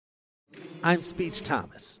I'm Speech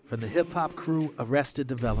Thomas from the hip-hop crew Arrested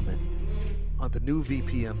Development. On the new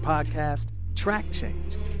VPM podcast, Track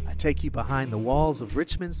Change, I take you behind the walls of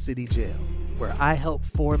Richmond City Jail, where I help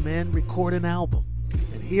 4 men record an album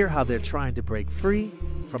and hear how they're trying to break free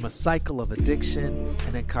from a cycle of addiction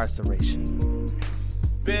and incarceration.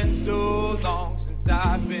 Been so long since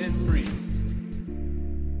I've been free.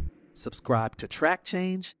 Subscribe to Track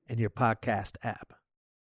Change in your podcast app.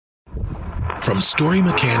 From Story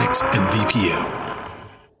Mechanics and VPM.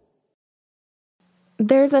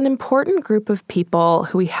 There's an important group of people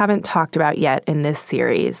who we haven't talked about yet in this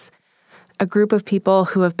series. A group of people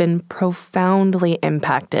who have been profoundly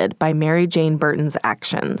impacted by Mary Jane Burton's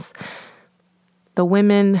actions. The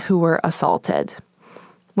women who were assaulted.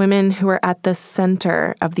 Women who were at the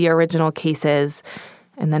center of the original cases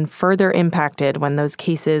and then further impacted when those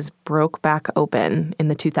cases broke back open in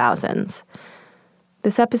the 2000s.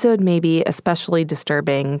 This episode may be especially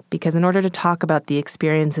disturbing because in order to talk about the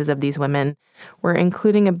experiences of these women, we're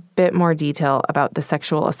including a bit more detail about the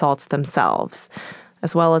sexual assaults themselves,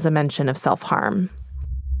 as well as a mention of self-harm.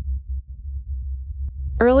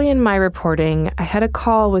 Early in my reporting, I had a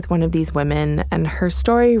call with one of these women, and her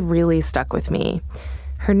story really stuck with me.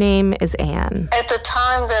 Her name is Anne. At the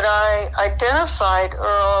time that I identified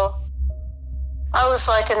Earl, I was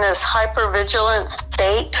like in this hypervigilant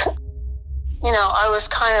state. You know, I was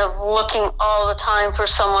kind of looking all the time for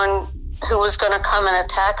someone who was going to come and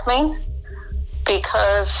attack me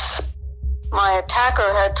because my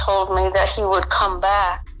attacker had told me that he would come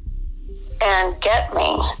back and get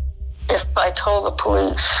me if I told the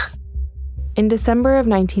police. In December of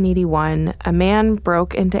 1981, a man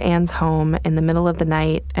broke into Anne's home in the middle of the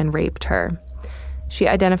night and raped her. She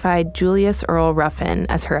identified Julius Earl Ruffin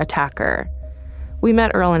as her attacker. We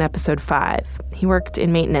met Earl in episode 5. He worked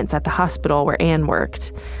in maintenance at the hospital where Anne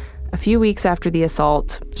worked. A few weeks after the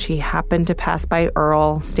assault, she happened to pass by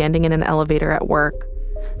Earl standing in an elevator at work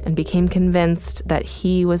and became convinced that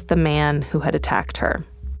he was the man who had attacked her.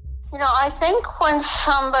 You know, I think when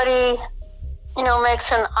somebody,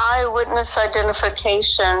 makes an eyewitness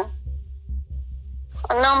identification,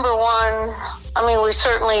 number one, we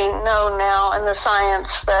certainly know now in the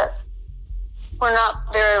science that we're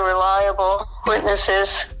not very reliable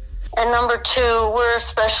witnesses. And number two, we're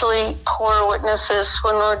especially poor witnesses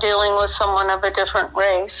when we're dealing with someone of a different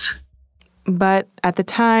race. But at the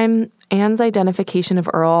time, Anne's identification of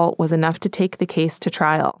Earl was enough to take the case to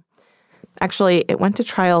trial. Actually, it went to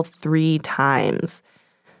trial 3 times.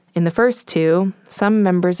 In the first 2, some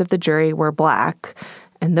members of the jury were Black,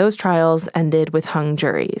 and those trials ended with hung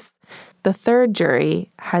juries. The third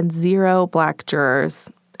jury had 0 Black jurors,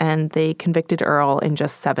 and they convicted Earl in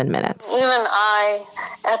just 7 minutes. Even I,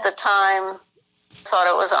 at the time, thought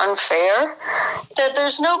it was unfair that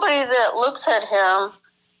there's nobody that looks at him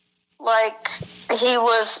like he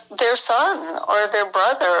was their son or their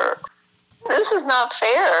brother. This is not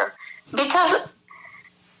fair because,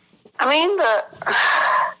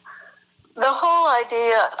 the whole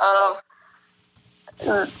idea of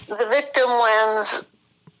the victim wins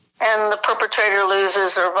and the perpetrator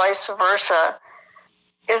loses or vice versa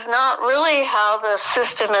is not really how the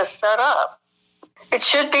system is set up. It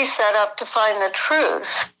should be set up to find the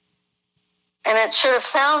truth. And it should have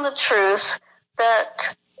found the truth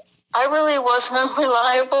that I really wasn't a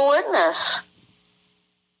reliable witness.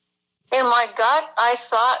 In my gut, I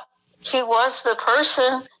thought he was the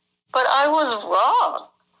person, but I was wrong.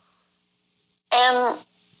 And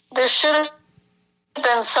there should have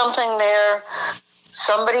been something there,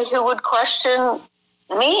 somebody who would question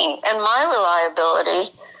me and my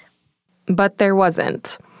reliability. But there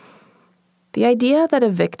wasn't. The idea that a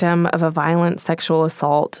victim of a violent sexual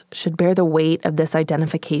assault should bear the weight of this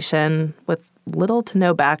identification with little to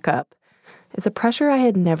no backup is a pressure I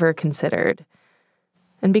had never considered.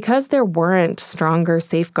 And because there weren't stronger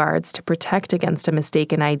safeguards to protect against a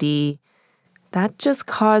mistaken ID, that just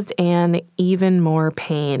caused Anne even more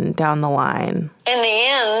pain down the line. In the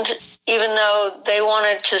end, even though they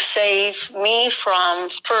wanted to save me from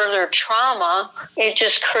further trauma, it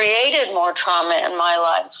just created more trauma in my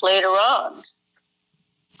life later on.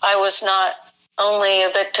 I was not only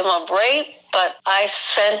a victim of rape, but I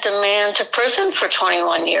sent a man to prison for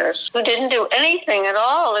 21 years who didn't do anything at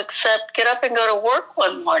all except get up and go to work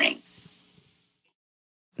one morning.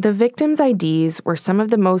 The victims' IDs were some of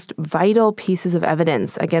the most vital pieces of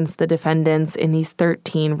evidence against the defendants in these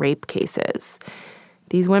 13 rape cases.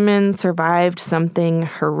 These women survived something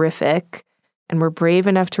horrific and were brave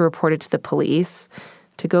enough to report it to the police,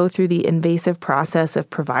 to go through the invasive process of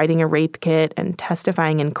providing a rape kit and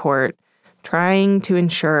testifying in court, trying to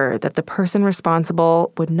ensure that the person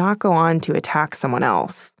responsible would not go on to attack someone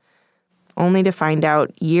else. only to find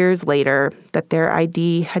out years later that their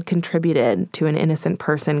ID had contributed to an innocent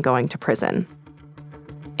person going to prison.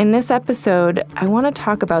 In this episode, I want to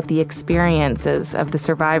talk about the experiences of the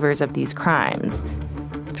survivors of these crimes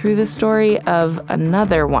through the story of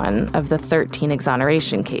another one of the 13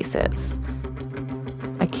 exoneration cases.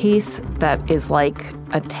 A case that is like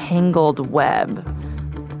a tangled web,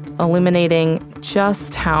 illuminating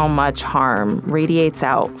just how much harm radiates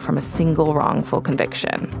out from a single wrongful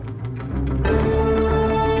conviction.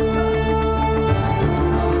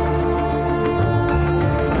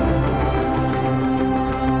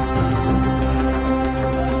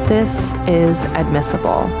 This is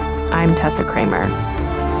Admissible. I'm Tessa Kramer.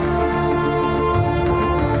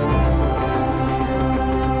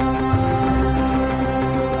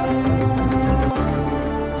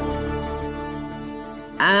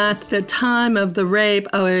 At the time of the rape,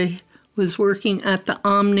 I was working at the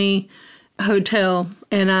Omni Hotel,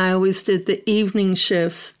 and I always did the evening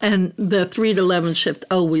shifts, and the 3 to 11 shift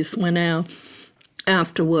always went out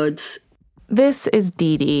afterwards. This is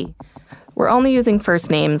Dee Dee. We're only using first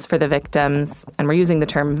names for the victims, and we're using the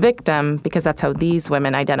term victim because that's how these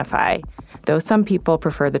women identify, though some people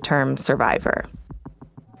prefer the term survivor.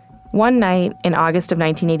 One night in August of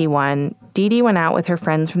 1981, Dee Dee went out with her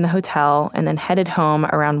friends from the hotel and then headed home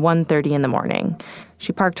around 1:30 in the morning.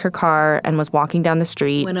 She parked her car and was walking down the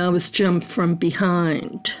street When I was jumped from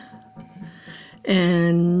behind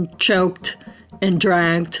and choked and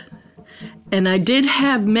dragged, and I did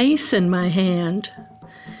have mace in my hand,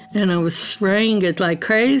 and I was spraying it like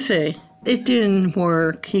crazy. It didn't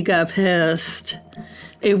work. He got pissed.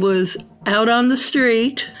 It was out on the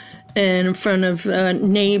street and in front of a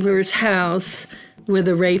neighbor's house where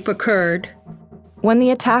the rape occurred. When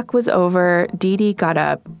the attack was over, Dee Dee got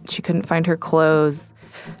up. She couldn't find her clothes.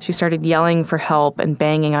 She started yelling for help and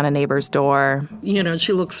banging on a neighbor's door. You know,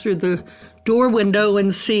 she looks through the door window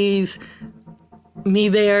and sees me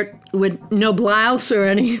there with no blouse or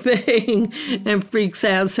anything and freaks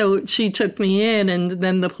out. So she took me in, and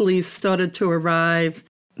then the police started to arrive.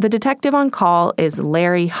 The detective on call is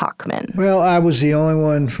Larry Hockman. Well, I was the only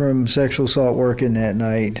one from sexual assault working that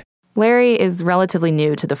night. Larry is relatively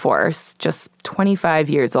new to the force, just 25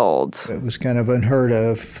 years old. It was kind of unheard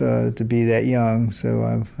of to be that young,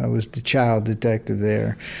 so I was the child detective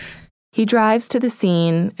there. He drives to the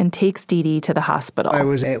scene and takes Dee Dee to the hospital. I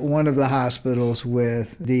was at one of the hospitals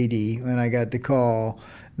with Dee Dee when I got the call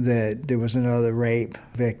that there was another rape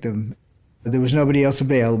victim. There was nobody else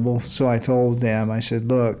available, so I told them, I said,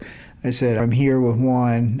 look, I'm here with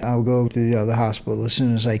one. I'll go to the other hospital as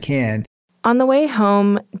soon as I can. On the way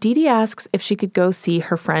home, Dee Dee asks if she could go see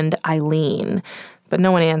her friend Eileen, but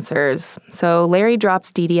no one answers. So Larry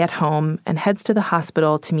drops Dee Dee at home and heads to the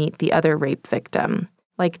hospital to meet the other rape victim.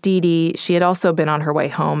 Like Dee Dee, she had also been on her way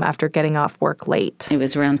home after getting off work late. It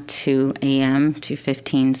was around 2 a.m.,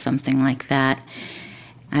 2:15, something like that.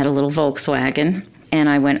 I had a little Volkswagen, and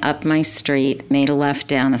I went up my street, made a left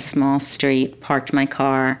down a small street, parked my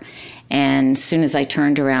car, and as soon as I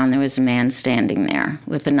turned around, there was a man standing there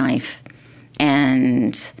with a knife.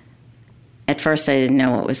 And at first, I didn't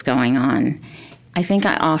know what was going on. I think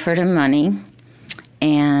I offered him money,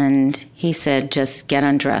 and he said, just get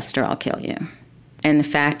undressed or I'll kill you. And the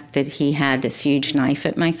fact that he had this huge knife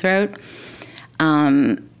at my throat,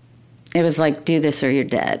 it was like, do this or you're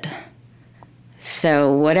dead.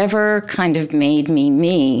 So whatever kind of made me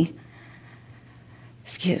me,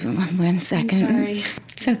 excuse me one second. I'm sorry.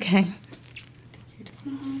 It's okay.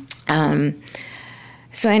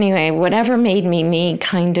 So anyway, whatever made me me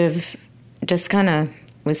kind of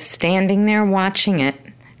was standing there watching it,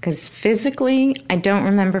 because physically I don't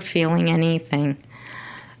remember feeling anything.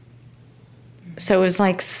 So it was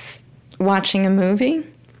like watching a movie,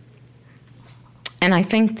 and I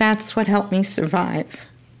think that's what helped me survive.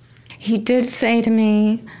 He did say to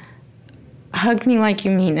me, hug me like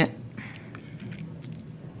you mean it.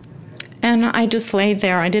 And I just laid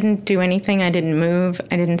there. I didn't do anything. I didn't move.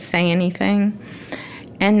 I didn't say anything.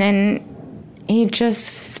 And then he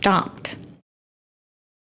just stopped.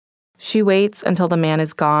 She waits until the man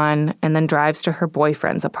is gone and then drives to her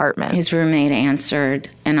boyfriend's apartment. His roommate answered,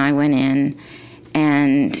 and I went in,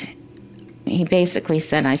 and he basically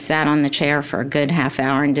said I sat on the chair for a good half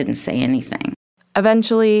hour and didn't say anything.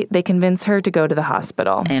 Eventually, they convince her to go to the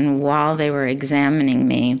hospital. And while they were examining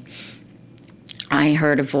me, I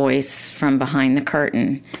heard a voice from behind the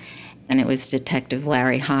curtain, and it was Detective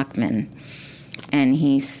Larry Hockman. And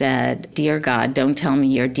he said, "Dear God, don't tell me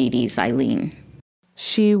you're Dee Dee's Eileen."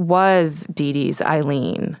 She was Dee Dee's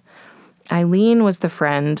Eileen. Eileen was the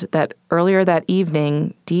friend that earlier that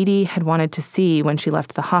evening, Dee Dee had wanted to see when she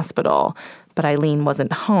left the hospital, but Eileen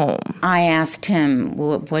wasn't home. I asked him,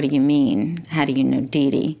 what do you mean? How do you know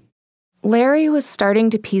Dee Dee? Larry was starting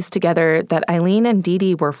to piece together that Eileen and Dee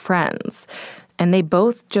Dee were friends, and they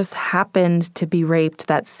both just happened to be raped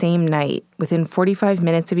that same night, within 45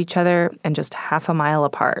 minutes of each other and just half a mile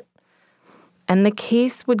apart. And the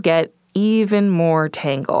case would get even more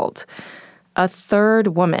tangled. A third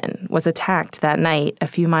woman was attacked that night a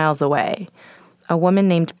few miles away, a woman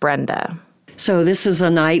named Brenda. So this is a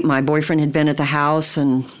night my boyfriend had been at the house,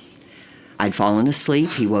 and I'd fallen asleep.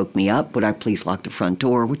 He woke me up. Would I please lock the front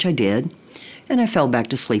door, which I did, and I fell back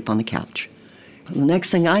to sleep on the couch. The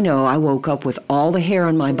next thing I know, I woke up with all the hair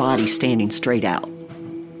on my body standing straight out,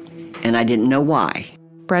 and I didn't know why.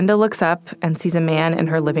 Brenda looks up and sees a man in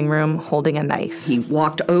her living room holding a knife. He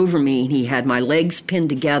walked over me, and he had my legs pinned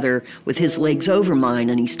together with his legs over mine,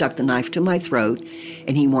 and he stuck the knife to my throat,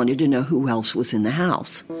 and he wanted to know who else was in the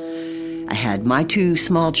house. I had my 2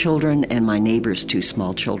 small children and my neighbor's 2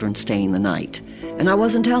 small children staying the night. And I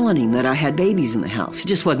wasn't telling him that I had babies in the house. It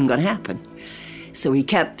just wasn't going to happen. So he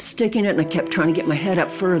kept sticking it, and I kept trying to get my head up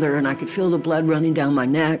further, and I could feel the blood running down my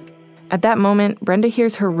neck. At that moment, Brenda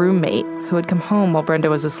hears her roommate, who had come home while Brenda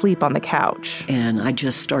was asleep on the couch. And I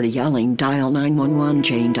just started yelling, "Dial 911,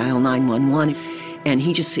 Jane, dial 911. And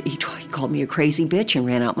he called me a crazy bitch and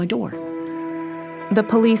ran out my door. The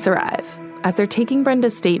police arrive. As they're taking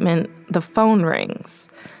Brenda's statement, the phone rings.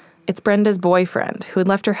 It's Brenda's boyfriend, who had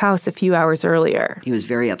left her house a few hours earlier. He was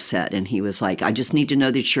very upset, and he was like, "I just need to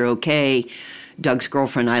know that you're okay. Doug's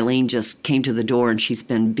girlfriend, Eileen, just came to the door, and she's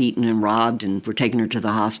been beaten and robbed, and we're taking her to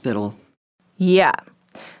the hospital." Yeah.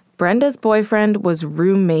 Brenda's boyfriend was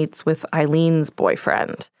roommates with Eileen's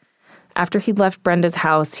boyfriend. After he'd left Brenda's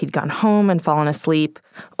house, he'd gone home and fallen asleep,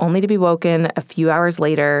 only to be woken a few hours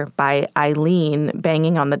later by Eileen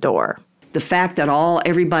banging on the door. The fact that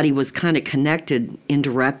everybody was kind of connected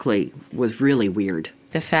indirectly was really weird.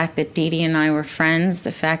 The fact that Dee Dee and I were friends,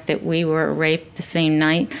 the fact that we were raped the same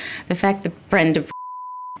night, the fact that Brenda...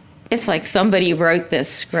 It's like somebody wrote this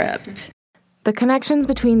script. The connections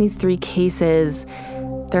between these 3 cases,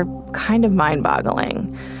 they're kind of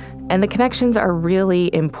mind-boggling. And the connections are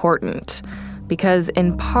really important because,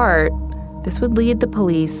 in part, this would lead the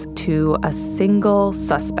police to a single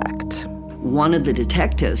suspect. One of the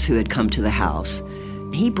detectives who had come to the house,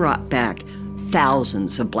 he brought back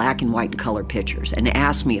thousands of black and white color pictures and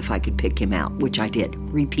asked me if I could pick him out, which I did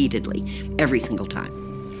repeatedly, every single time.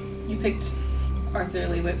 You picked Arthur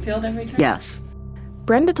Lee Whitfield every time? Yes.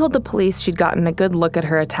 Brenda told the police she'd gotten a good look at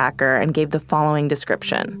her attacker and gave the following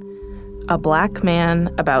description. A black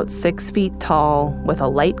man about 6 feet tall with a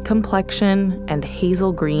light complexion and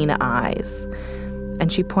hazel green eyes.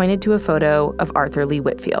 And she pointed to a photo of Arthur Lee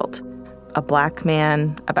Whitfield. A black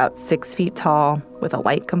man about 6 feet tall with a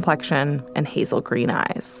light complexion and hazel green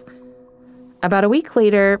eyes. About a week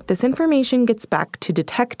later, this information gets back to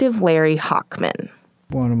Detective Larry Hockman.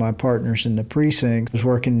 One of my partners in the precinct was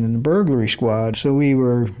working in the burglary squad, so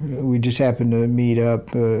we just happened to meet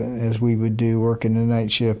up as we would do, working the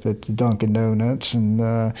night shift at the Dunkin' Donuts, and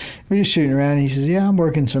we're just shooting around. He says, "Yeah, I'm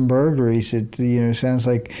working some burglaries. It sounds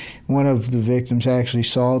like one of the victims actually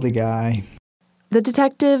saw the guy." The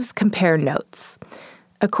detectives compare notes.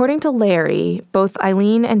 According to Larry, both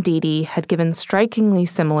Eileen and Dee Dee had given strikingly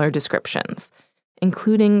similar descriptions,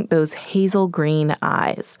 including those hazel green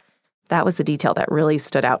eyes. That was the detail that really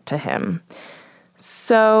stood out to him.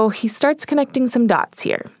 So he starts connecting some dots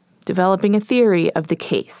here, developing a theory of the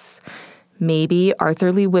case. Maybe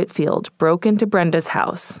Arthur Lee Whitfield broke into Brenda's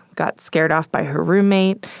house, got scared off by her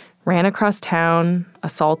roommate, ran across town,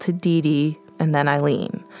 assaulted Dee Dee, and then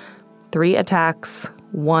Eileen. 3 attacks,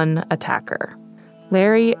 1 attacker.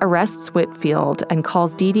 Larry arrests Whitfield and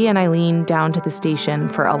calls Dee Dee and Eileen down to the station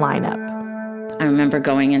for a lineup. I remember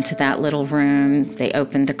going into that little room. They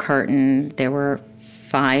opened the curtain. There were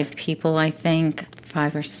 5 people, I think,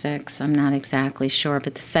 5 or 6. I'm not exactly sure.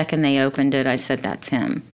 But the second they opened it, I said, "That's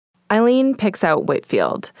him." Eileen picks out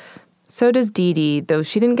Whitfield. So does Dee Dee, though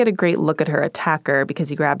she didn't get a great look at her attacker because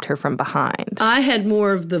he grabbed her from behind. I had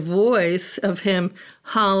more of the voice of him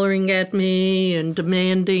hollering at me and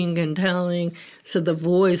demanding and telling, so the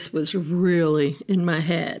voice was really in my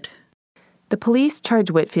head. The police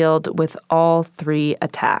charge Whitfield with all 3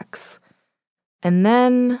 attacks. And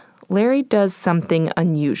then Larry does something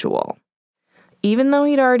unusual. Even though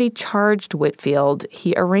he'd already charged Whitfield,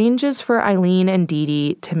 he arranges for Eileen and Dee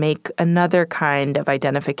Dee to make another kind of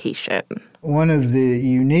identification. One of the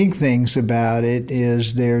unique things about it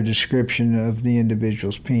is their description of the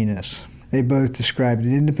individual's penis. They both described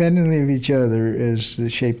it independently of each other as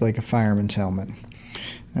shaped like a fireman's helmet.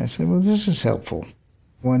 I said, well, this is helpful.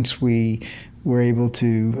 Once we were able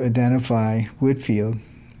to identify Whitfield.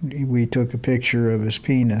 We took a picture of his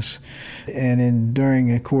penis. And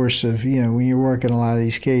during the course of, when you're working a lot of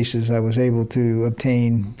these cases, I was able to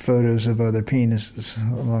obtain photos of other penises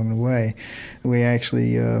along the way. We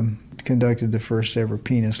actually conducted the first ever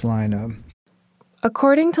penis lineup.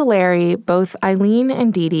 According to Larry, both Eileen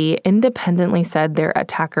and Dee Dee independently said their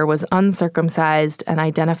attacker was uncircumcised and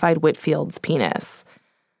identified Whitfield's penis.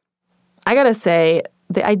 I gotta say,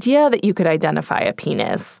 the idea that you could identify a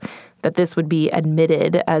penis, that this would be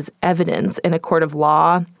admitted as evidence in a court of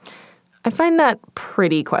law, I find that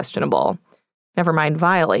pretty questionable. Never mind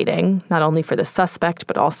violating, not only for the suspect,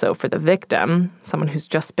 but also for the victim, someone who's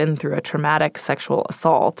just been through a traumatic sexual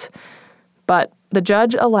assault. But the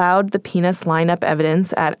judge allowed the penis lineup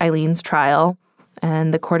evidence at Eileen's trial,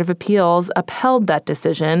 and the Court of Appeals upheld that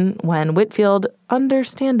decision when Whitfield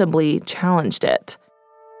understandably challenged it.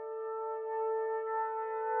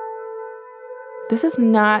 This is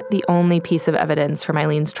not the only piece of evidence from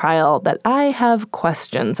Eileen's trial that I have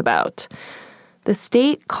questions about. The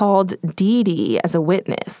state called Dee Dee as a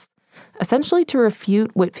witness, essentially to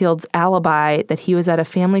refute Whitfield's alibi that he was at a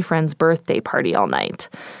family friend's birthday party all night.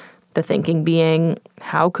 The thinking being,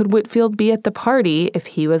 how could Whitfield be at the party if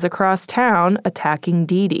he was across town attacking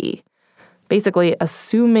Dee Dee? Basically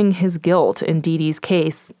assuming his guilt in Dee Dee's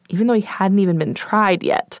case, even though he hadn't even been tried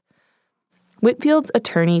yet. Whitfield's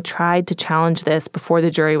attorney tried to challenge this before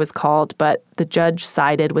the jury was called, but the judge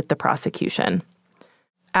sided with the prosecution.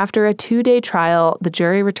 After a 2-day trial, the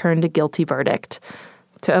jury returned a guilty verdict.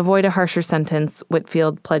 To avoid a harsher sentence,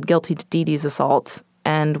 Whitfield pled guilty to Dee Dee's assault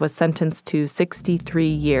and was sentenced to 63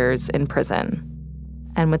 years in prison.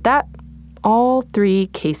 And with that, all 3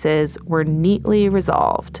 cases were neatly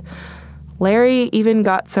resolved. Larry even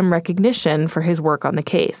got some recognition for his work on the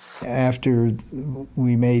case. After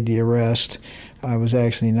we made the arrest, I was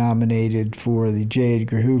actually nominated for the J.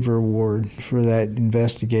 Edgar Hoover Award for that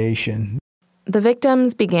investigation. The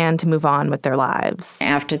victims began to move on with their lives.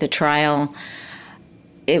 After the trial,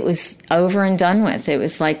 it was over and done with. It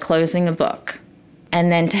was like closing a book. And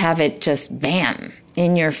then to have it just, bam,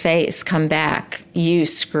 in your face, come back. You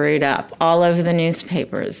screwed up. All over the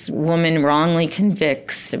newspapers. Woman wrongly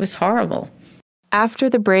convicts. It was horrible. After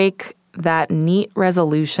the break, that neat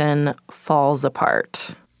resolution falls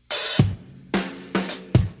apart.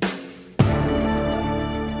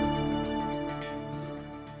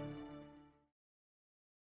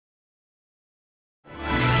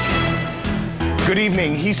 Good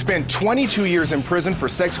evening. He spent 22 years in prison for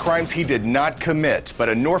sex crimes he did not commit. But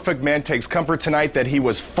a Norfolk man takes comfort tonight that he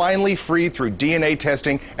was finally freed through DNA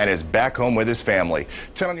testing and is back home with his family.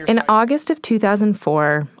 In August of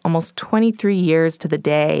 2004, almost 23 years to the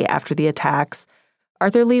day after the attacks,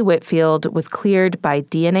 Arthur Lee Whitfield was cleared by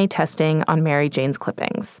DNA testing on Mary Jane's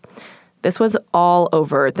clippings. This was all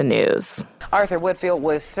over the news. Arthur Whitfield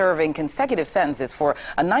was serving consecutive sentences for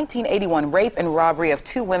a 1981 rape and robbery of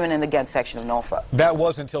 2 women in the Ghent section of Norfolk. That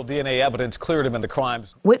was until DNA evidence cleared him in the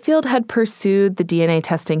crimes. Whitfield had pursued the DNA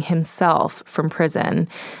testing himself from prison,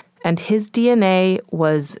 and his DNA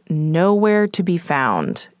was nowhere to be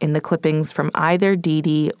found in the clippings from either Dee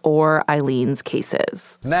Dee or Eileen's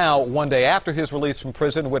cases. Now, one day after his release from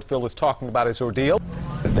prison, Whitfield is talking about his ordeal.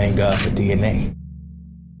 Thank God for DNA.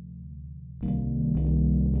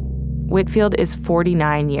 Whitfield is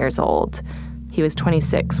 49 years old. He was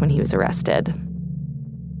 26 when he was arrested.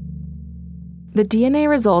 The DNA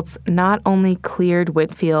results not only cleared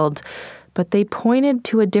Whitfield, but they pointed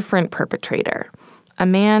to a different perpetrator, a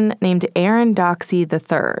man named Aaron Doxey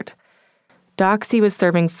III. Doxey was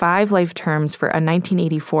serving 5 life terms for a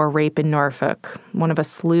 1984 rape in Norfolk, one of a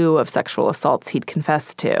slew of sexual assaults he'd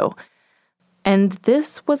confessed to. And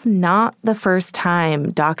this was not the first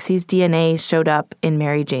time Doxey's DNA showed up in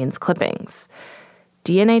Mary Jane's clippings.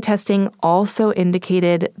 DNA testing also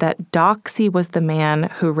indicated that Doxey was the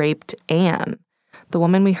man who raped Anne, the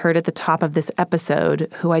woman we heard at the top of this episode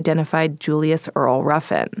who identified Julius Earl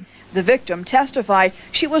Ruffin. The victim testified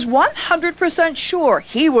she was 100% sure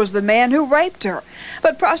he was the man who raped her.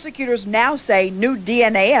 But prosecutors now say new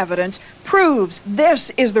DNA evidence proves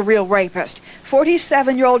this is the real rapist,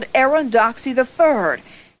 47-year-old Aaron Doxey III.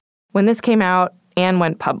 When this came out, Anne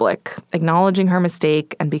went public, acknowledging her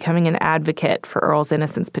mistake and becoming an advocate for Earl's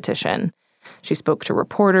innocence petition. She spoke to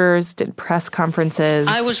reporters, did press conferences.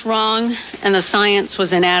 I was wrong, and the science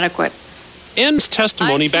was inadequate. Anne's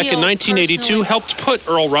testimony back in 1982 helped put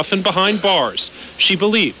Earl Ruffin behind bars. She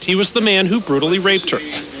believed he was the man who brutally raped her.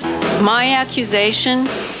 My accusation,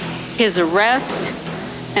 his arrest,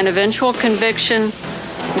 and eventual conviction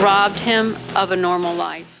robbed him of a normal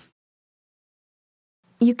life.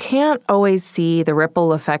 you can't always see the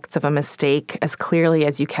ripple effects of a mistake as clearly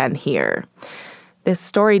as you can here. This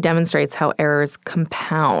story demonstrates how errors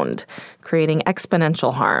compound, creating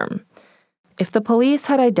exponential harm. If the police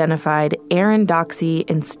had identified Aaron Doxey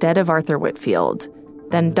instead of Arthur Whitfield,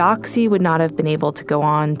 then Doxey would not have been able to go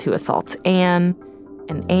on to assault Anne,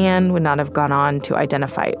 and Anne would not have gone on to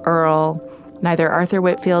identify Earl. Neither Arthur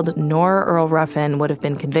Whitfield nor Earl Ruffin would have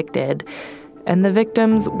been convicted, and the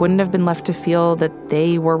victims wouldn't have been left to feel that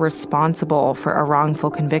they were responsible for a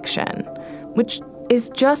wrongful conviction, which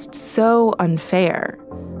is just so unfair,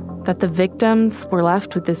 that the victims were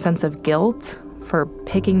left with this sense of guilt for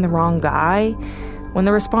picking the wrong guy, when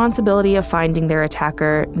the responsibility of finding their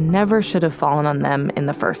attacker never should have fallen on them in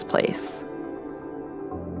the first place.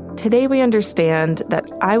 Today we understand that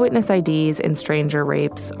eyewitness IDs in stranger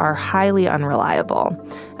rapes are highly unreliable,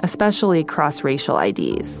 especially cross-racial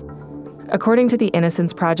IDs. According to the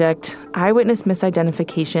Innocence Project, eyewitness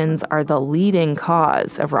misidentifications are the leading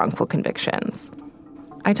cause of wrongful convictions.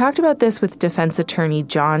 I talked about this with defense attorney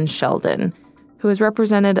John Sheldon, who has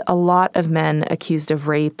represented a lot of men accused of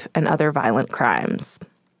rape and other violent crimes.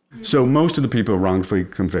 So most of the people wrongfully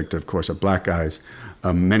convicted, of course, are black guys.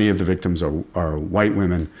 Many of the victims are white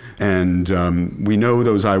women. And we know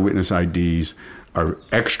those eyewitness IDs are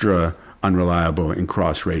extra unreliable in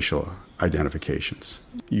cross-racial identifications.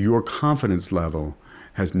 Your confidence level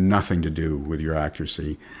has nothing to do with your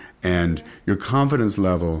accuracy. And your confidence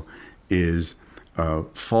level is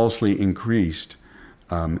falsely increased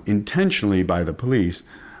intentionally by the police,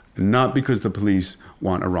 not because the police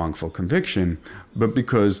want a wrongful conviction, but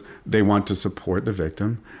because they want to support the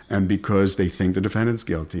victim and because they think the defendant's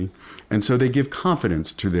guilty, and so they give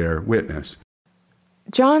confidence to their witness.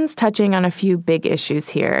 John's touching on a few big issues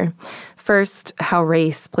here. First, how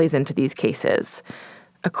race plays into these cases.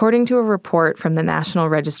 According to a report from the National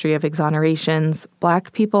Registry of Exonerations,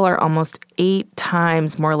 black people are almost 8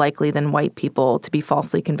 times more likely than white people to be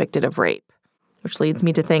falsely convicted of rape, which leads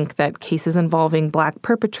me to think that cases involving black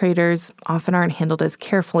perpetrators often aren't handled as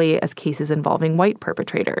carefully as cases involving white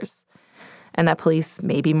perpetrators, and that police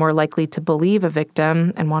may be more likely to believe a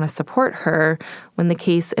victim and want to support her when the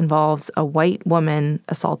case involves a white woman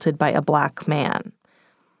assaulted by a black man.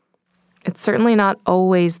 It's certainly not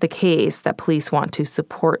always the case that police want to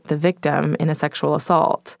support the victim in a sexual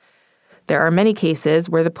assault. There are many cases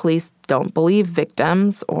where the police don't believe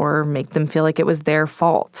victims or make them feel like it was their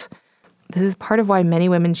fault. This is part of why many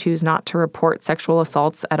women choose not to report sexual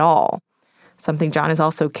assaults at all, something John is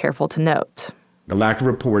also careful to note. The lack of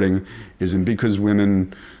reporting isn't because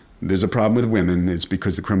there's a problem with women, it's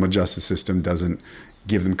because the criminal justice system doesn't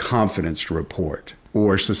give them confidence to report,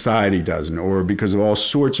 or society doesn't, or because of all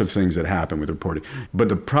sorts of things that happen with reporting. But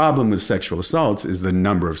the problem with sexual assaults is the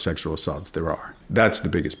number of sexual assaults there are. That's the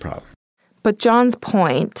biggest problem. But John's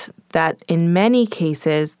point that in many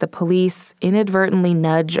cases, the police inadvertently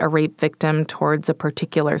nudge a rape victim towards a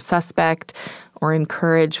particular suspect or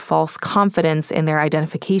encourage false confidence in their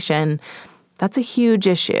identification, that's a huge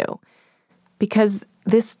issue. Because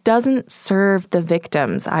this doesn't serve the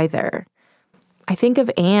victims either. I think of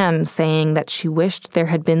Anne saying that she wished there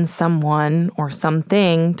had been someone or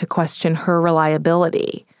something to question her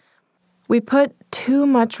reliability. We put too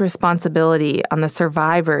much responsibility on the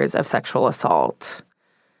survivors of sexual assault.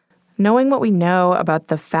 Knowing what we know about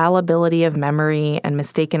the fallibility of memory and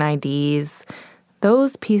mistaken IDs,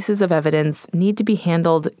 those pieces of evidence need to be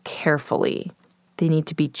handled carefully. They need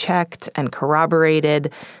to be checked and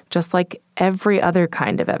corroborated, just like every other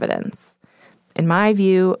kind of evidence. In my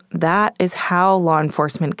view, that is how law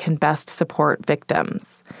enforcement can best support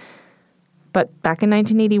victims. But back in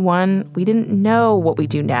 1981, we didn't know what we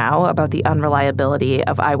do now about the unreliability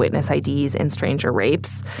of eyewitness IDs in stranger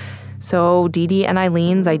rapes. So Dee Dee and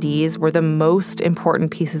Eileen's IDs were the most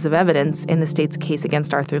important pieces of evidence in the state's case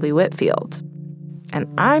against Arthur Lee Whitfield. And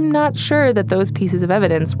I'm not sure that those pieces of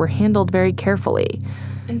evidence were handled very carefully.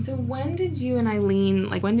 And so when did you and Eileen,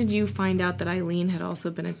 when did you find out that Eileen had also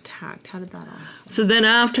been attacked? How did that all happen? So then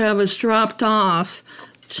after I was dropped off,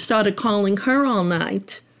 started calling her all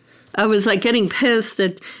night. I was getting pissed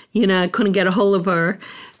that, I couldn't get a hold of her,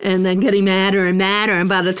 and then getting madder and madder. And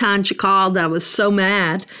by the time she called, I was so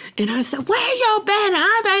mad. And I said, "Where you been?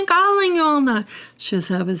 I've been calling you all night." She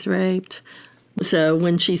said, "I was raped." So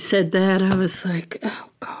when she said that, I was like, oh,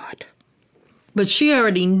 God. But she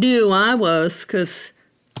already knew I was, because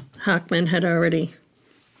Hockman had already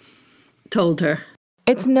told her.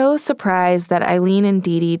 It's no surprise that Eileen and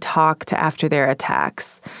Dee Dee talked after their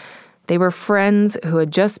attacks. They were friends who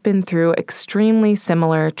had just been through extremely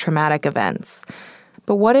similar traumatic events.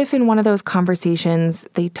 But what if in one of those conversations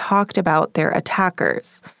they talked about their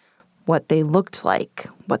attackers? what they looked like,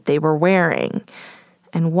 what they were wearing,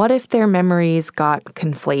 and what if their memories got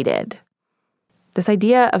conflated? This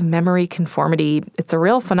idea of memory conformity, it's a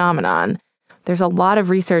real phenomenon. There's a lot of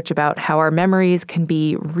research about how our memories can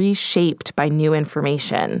be reshaped by new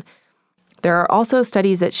information. There are also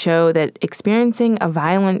studies that show that experiencing a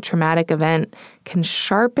violent traumatic event can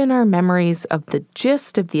sharpen our memories of the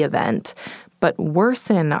gist of the event, but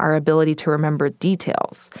worsen our ability to remember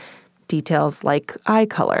details like eye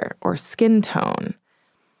color or skin tone.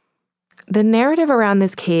 The narrative around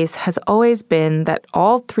this case has always been that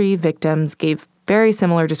all three victims gave very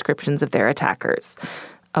similar descriptions of their attackers.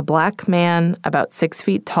 A black man about 6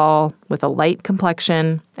 feet tall with a light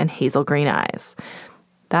complexion and hazel green eyes.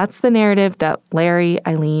 That's the narrative that Larry,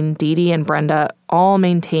 Eileen, Dee Dee, and Brenda all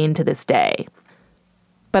maintain to this day.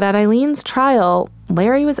 But at Eileen's trial,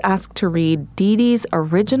 Larry was asked to read Dee Dee's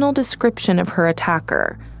original description of her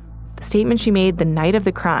attacker, the statement she made the night of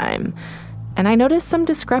the crime, and I noticed some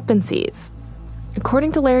discrepancies.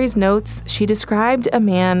 According to Larry's notes, she described a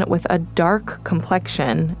man with a dark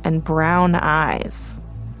complexion and brown eyes.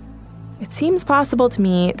 It seems possible to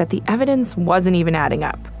me that the evidence wasn't even adding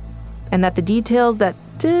up, and that the details that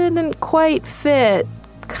didn't quite fit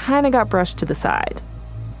kind of got brushed to the side.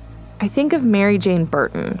 I think of Mary Jane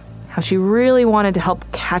Burton, how she really wanted to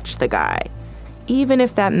help catch the guy, even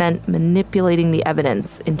if that meant manipulating the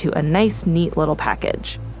evidence into a nice, neat little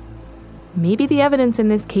package. Maybe the evidence in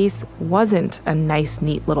this case wasn't a nice,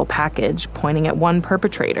 neat little package pointing at one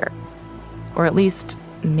perpetrator. Or at least,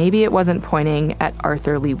 maybe it wasn't pointing at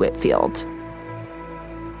Arthur Lee Whitfield.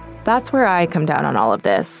 That's where I come down on all of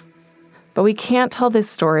this. But we can't tell this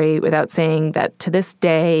story without saying that to this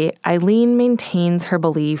day, Eileen maintains her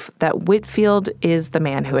belief that Whitfield is the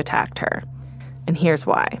man who attacked her. And here's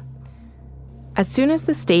why. As soon as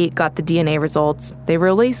the state got the DNA results, they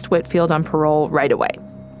released Whitfield on parole right away,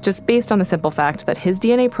 just based on the simple fact that his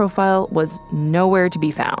DNA profile was nowhere to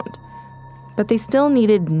be found. But they still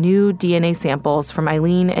needed new DNA samples from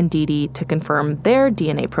Eileen and Dee Dee to confirm their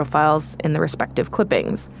DNA profiles in the respective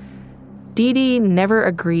clippings. Dee Dee never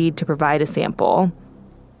agreed to provide a sample.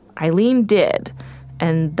 Eileen did,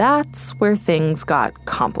 and that's where things got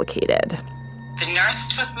complicated. The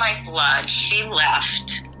nurse took my blood, she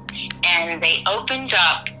left, and they opened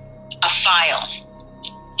up a file,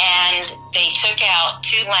 and they took out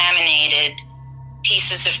 2 laminated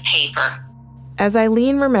pieces of paper. As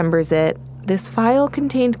Eileen remembers it, this file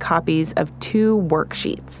contained copies of 2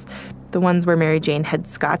 worksheets, the ones where Mary Jane had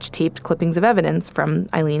scotch-taped clippings of evidence from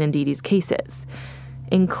Eileen and Dee Dee's cases,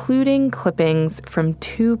 including clippings from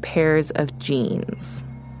 2 pairs of jeans.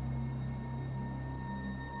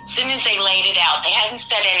 As soon as they laid it out, they hadn't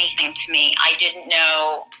said anything to me. I didn't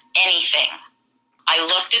know anything. I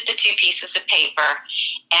looked at the 2 pieces of paper,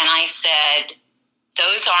 and I said,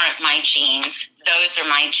 those aren't my jeans. Those are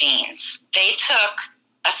my jeans. They took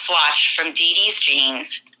a swatch from Dee Dee's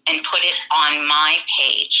jeans and put it on my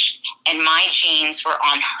page, and my jeans were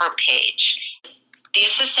on her page. The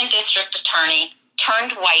assistant district attorney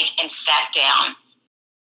turned white and sat down.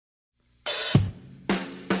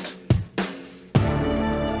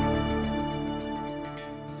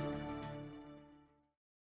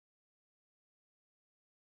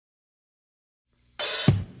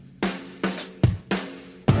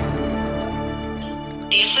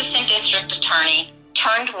 The assistant district attorney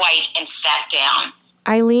turned white and sat down.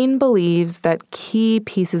 Eileen believes that key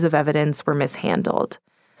pieces of evidence were mishandled,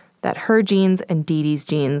 that her genes and Dee Dee's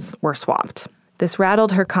genes were swapped. This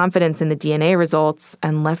rattled her confidence in the DNA results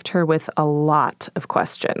and left her with a lot of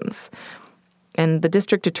questions. And the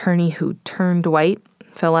district attorney who turned white,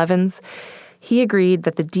 Phil Evans, he agreed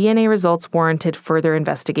that the DNA results warranted further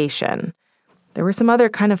investigation. There were some other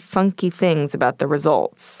kind of funky things about the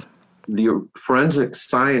results. The forensic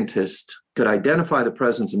scientist could identify the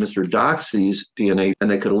presence of Mr. Doxey's DNA and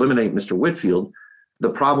they could eliminate Mr. Whitfield. The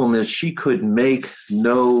problem is she could make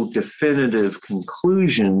no definitive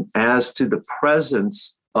conclusion as to the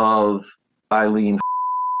presence of Eileen.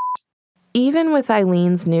 Even with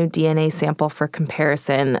Eileen's new DNA sample for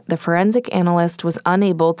comparison, the forensic analyst was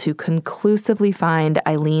unable to conclusively find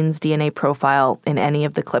Eileen's DNA profile in any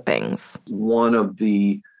of the clippings. One of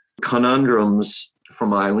the conundrums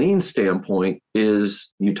from Eileen's standpoint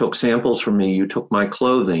is you took samples from me, you took my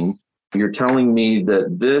clothing. You're telling me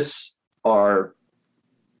that this are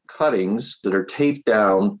cuttings that are taped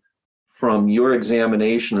down from your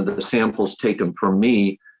examination of the samples taken from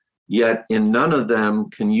me, yet in none of them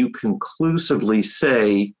can you conclusively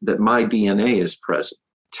say that my DNA is present.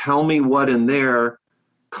 Tell me what in there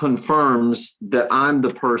confirms that I'm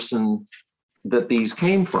the person that these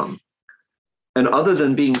came from. And other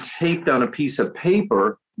than being taped on a piece of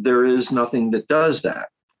paper, there is nothing that does that.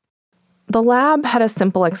 The lab had a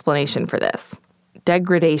simple explanation for this: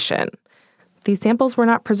 degradation. These samples were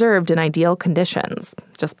not preserved in ideal conditions,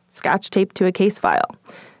 just scotch taped to a case file.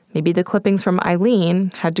 Maybe the clippings from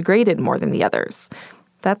Eileen had degraded more than the others.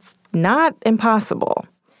 That's not impossible.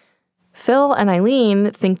 Phil and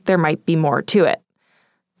Eileen think there might be more to it.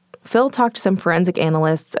 Phil talked to some forensic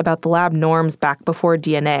analysts about the lab norms back before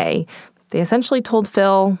DNA. They essentially told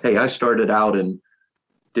Phil, hey, I started out and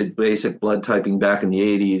did basic blood typing back in the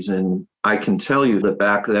 80s, and I can tell you that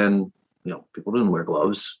back then, people didn't wear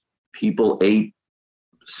gloves. People ate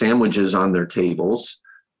sandwiches on their tables.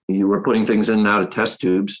 You were putting things in and out of test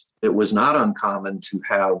tubes. It was not uncommon to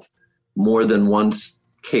have more than one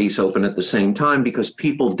case open at the same time because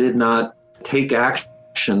people did not take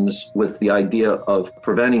actions with the idea of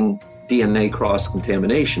preventing DNA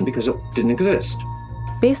cross-contamination because it didn't exist.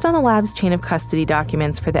 Based on the lab's chain of custody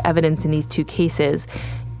documents for the evidence in these two cases,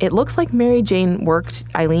 it looks like Mary Jane worked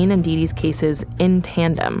Eileen and Dee Dee's cases in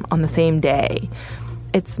tandem on the same day.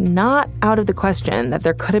 It's not out of the question that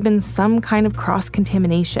there could have been some kind of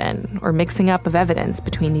cross-contamination or mixing up of evidence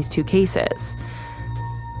between these two cases.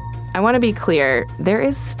 I want to be clear, there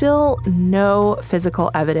is still no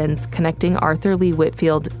physical evidence connecting Arthur Lee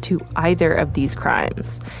Whitfield to either of these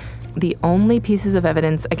crimes. The only pieces of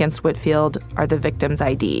evidence against Whitfield are the victims'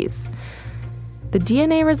 IDs. The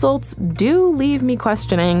DNA results do leave me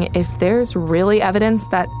questioning if there's really evidence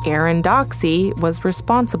that Aaron Doxey was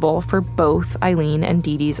responsible for both Eileen and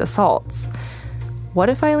Dee Dee's assaults. What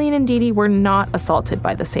if Eileen and Dee Dee were not assaulted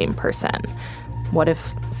by the same person? What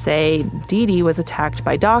if, say, Dee Dee was attacked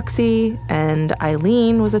by Doxey and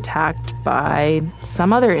Eileen was attacked by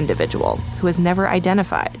some other individual who was never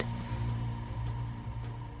identified?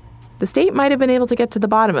 The state might have been able to get to the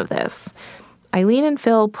bottom of this. Eileen and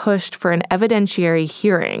Phil pushed for an evidentiary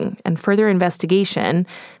hearing and further investigation,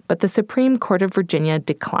 but the Supreme Court of Virginia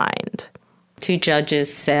declined. 2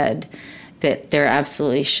 judges said that there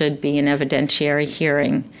absolutely should be an evidentiary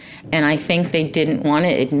hearing, and I think they didn't want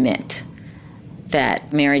to admit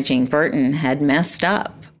that Mary Jane Burton had messed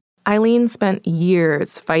up. Eileen spent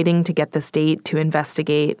years fighting to get the state to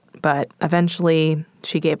investigate, but eventually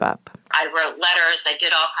she gave up. I wrote letters, I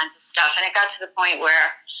did all kinds of stuff, and it got to the point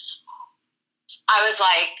where I was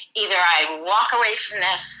like, either I walk away from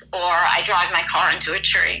this or I drive my car into a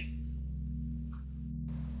tree.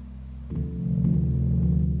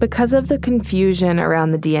 Because of the confusion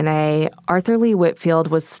around the DNA, Arthur Lee Whitfield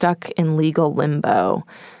was stuck in legal limbo.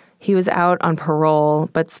 He was out on parole,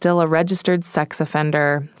 but still a registered sex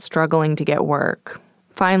offender, struggling to get work.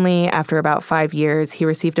 Finally, after about 5 years, he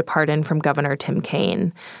received a pardon from Governor Tim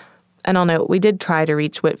Kaine. And I'll note, we did try to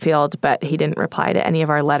reach Whitfield, but he didn't reply to any of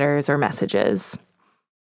our letters or messages.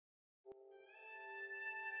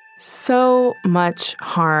 So much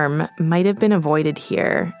harm might have been avoided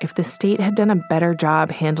here if the state had done a better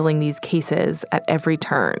job handling these cases at every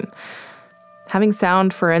turn. Having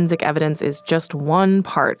sound forensic evidence is just one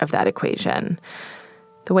part of that equation.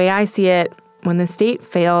 The way I see it, when the state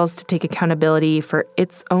fails to take accountability for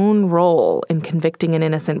its own role in convicting an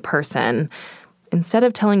innocent person, instead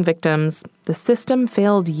of telling victims, the system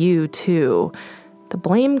failed you too, the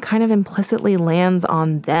blame kind of implicitly lands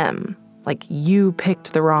on them, like you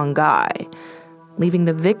picked the wrong guy, leaving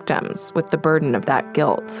the victims with the burden of that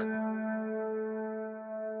guilt.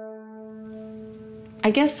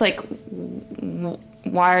 I guess,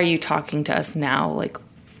 why are you talking to us now?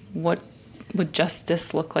 What would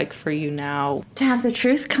justice look like for you now? To have the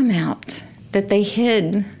truth come out, that they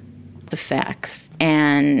hid the facts,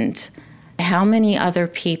 and how many other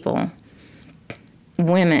people,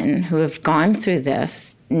 women who have gone through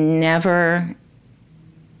this, never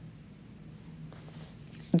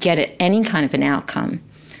get any kind of an outcome.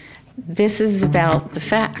 This is about the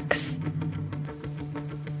facts.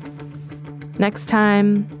 Next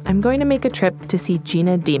time, I'm going to make a trip to see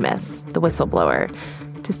Gina Demas, the whistleblower,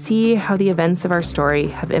 to see how the events of our story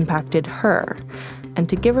have impacted her, and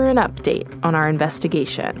to give her an update on our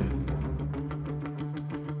investigation.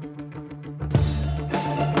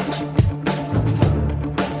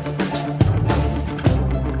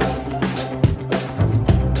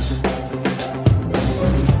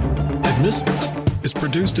 Admissible is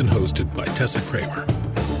produced and hosted by Tessa Kramer.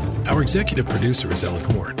 Our executive producer is Ellen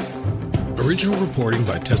Horn. Original reporting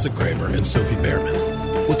by Tessa Kramer and Sophie Behrman,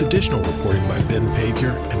 with additional reporting by Ben Pavier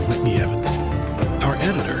and Whitney Evans. Our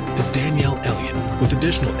editor is Danielle Elliott, with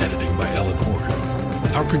additional editing by Ellen Horn.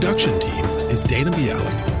 Our production team is Dana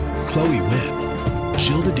Bialik, Chloe Wynn,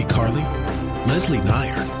 Gilda DiCarli, Leslie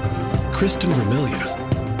Nyer, Kristen Vermilia,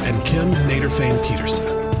 and Kim Naderfane Peterson.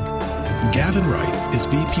 Gavin Wright is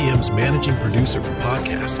VPM's managing producer for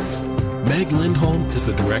podcast. Meg Lindholm is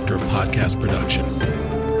the director of podcast production.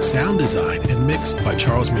 Sound design and mix by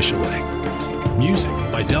Charles Michelet. Music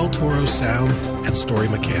by Del Toro Sound and Story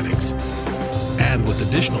Mechanics. And with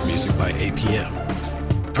additional music by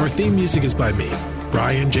APM. Our theme music is by me,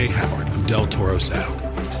 Brian J. Howard of Del Toro Sound.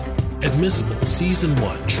 Admissible Season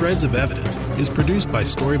 1 Shreds of Evidence is produced by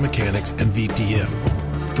Story Mechanics and VPM,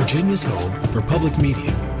 Virginia's home for public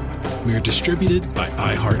media. We are distributed by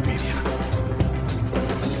iHeartMedia.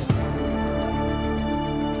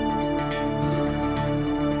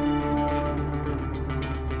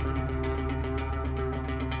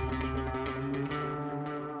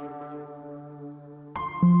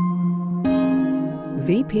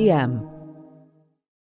 VPM,